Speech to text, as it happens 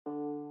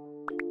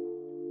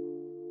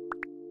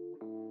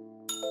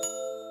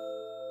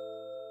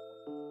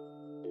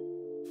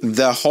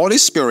The Holy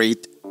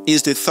Spirit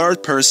is the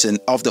third person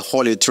of the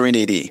Holy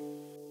Trinity.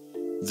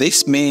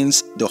 This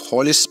means the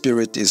Holy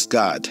Spirit is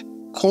God,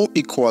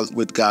 co-equal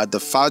with God the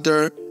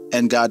Father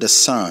and God the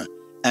Son,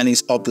 and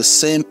is of the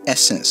same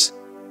essence.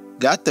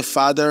 God the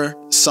Father,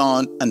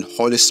 Son, and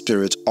Holy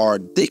Spirit are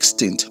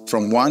distinct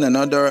from one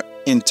another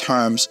in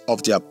terms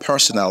of their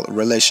personal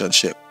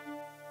relationship,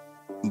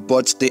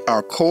 but they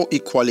are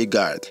co-equally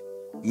God,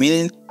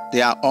 meaning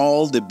they are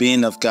all the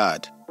being of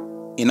God.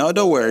 In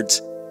other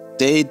words,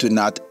 they do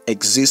not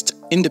exist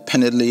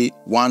independently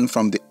one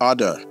from the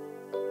other.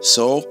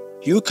 So,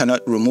 you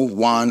cannot remove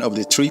one of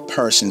the three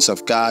persons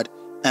of God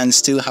and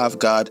still have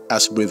God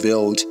as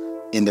revealed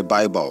in the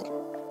Bible.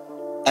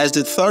 As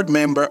the third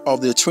member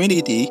of the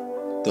Trinity,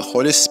 the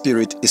Holy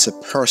Spirit is a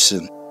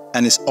person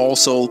and is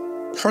also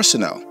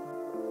personal.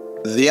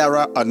 There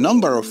are a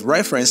number of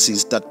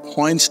references that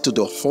point to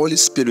the Holy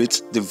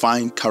Spirit's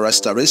divine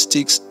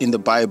characteristics in the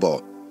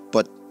Bible,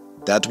 but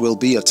that will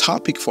be a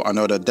topic for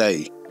another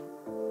day.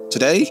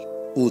 Today,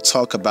 we'll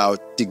talk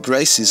about the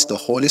graces the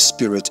Holy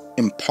Spirit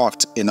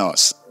imparts in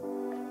us.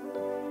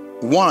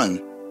 1.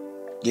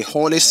 The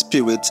Holy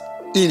Spirit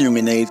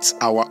illuminates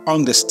our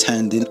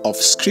understanding of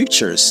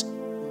Scriptures.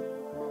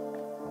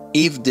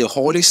 If the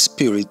Holy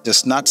Spirit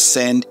does not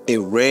send a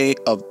ray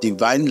of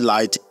divine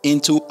light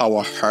into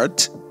our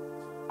heart,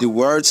 the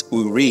words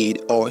we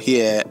read or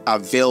hear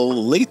avail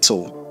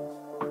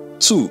little.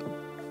 2.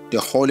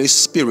 The Holy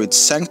Spirit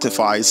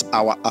sanctifies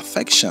our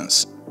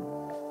affections.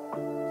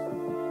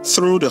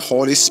 Through the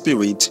Holy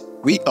Spirit,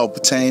 we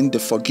obtain the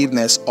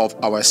forgiveness of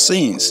our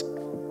sins.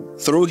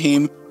 Through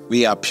Him,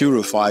 we are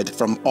purified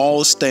from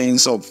all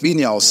stains of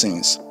venial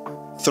sins.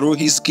 Through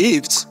His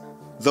gifts,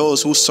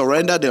 those who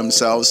surrender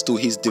themselves to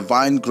His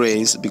divine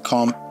grace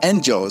become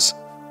angels.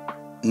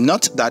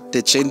 Not that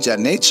they change their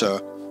nature,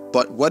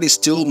 but what is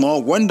still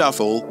more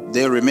wonderful,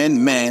 they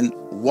remain men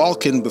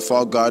walking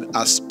before God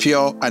as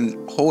pure and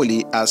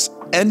holy as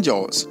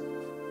angels.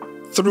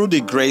 Through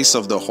the grace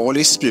of the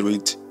Holy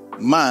Spirit,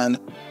 man,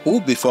 who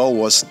before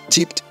was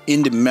steeped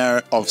in the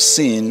mire of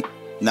sin,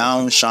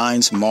 now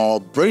shines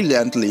more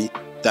brilliantly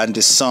than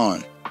the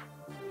sun.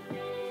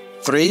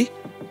 3.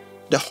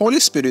 The Holy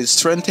Spirit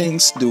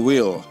strengthens the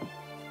will.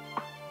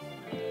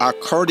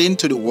 According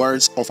to the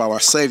words of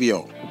our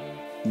Savior,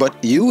 "But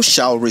you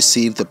shall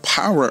receive the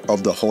power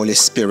of the Holy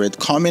Spirit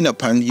coming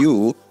upon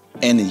you,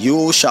 and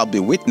you shall be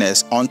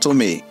witness unto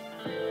me."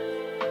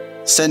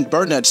 St.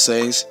 Bernard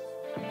says,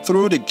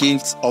 "Through the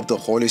gifts of the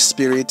Holy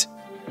Spirit,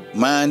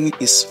 man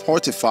is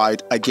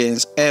fortified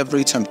against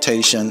every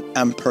temptation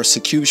and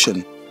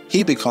persecution.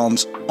 He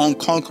becomes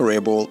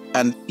unconquerable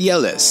and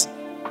fearless."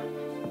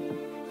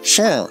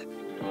 4.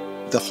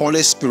 The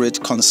Holy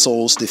Spirit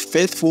consoles the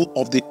faithful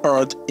of the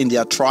earth in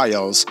their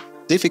trials,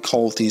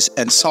 difficulties,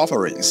 and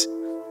sufferings.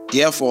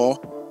 Therefore,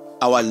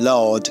 our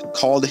Lord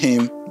called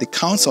Him the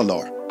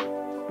Counselor.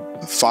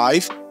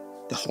 5.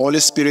 The Holy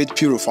Spirit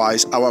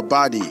purifies our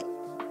body,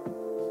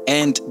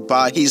 and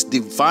by His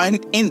divine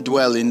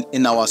indwelling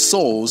in our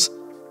souls,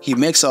 He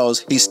makes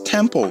us His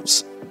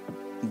temples.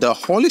 The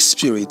Holy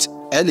Spirit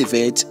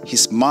elevates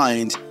His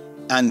mind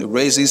and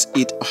raises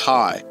it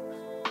high.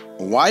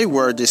 Why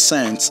were the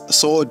saints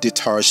so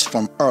detached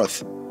from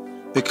earth?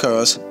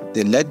 Because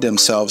they led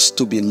themselves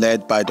to be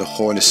led by the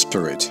Holy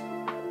Spirit.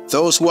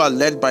 Those who are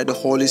led by the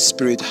Holy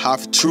Spirit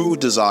have true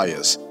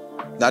desires.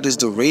 That is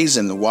the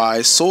reason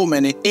why so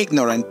many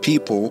ignorant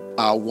people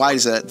are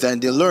wiser than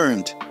the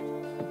learned.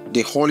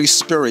 The Holy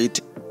Spirit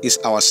is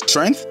our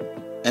strength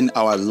and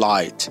our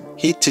light.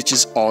 He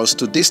teaches us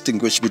to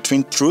distinguish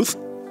between truth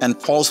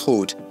and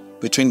falsehood,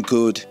 between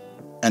good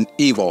and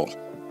evil.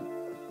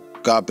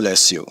 God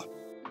bless you.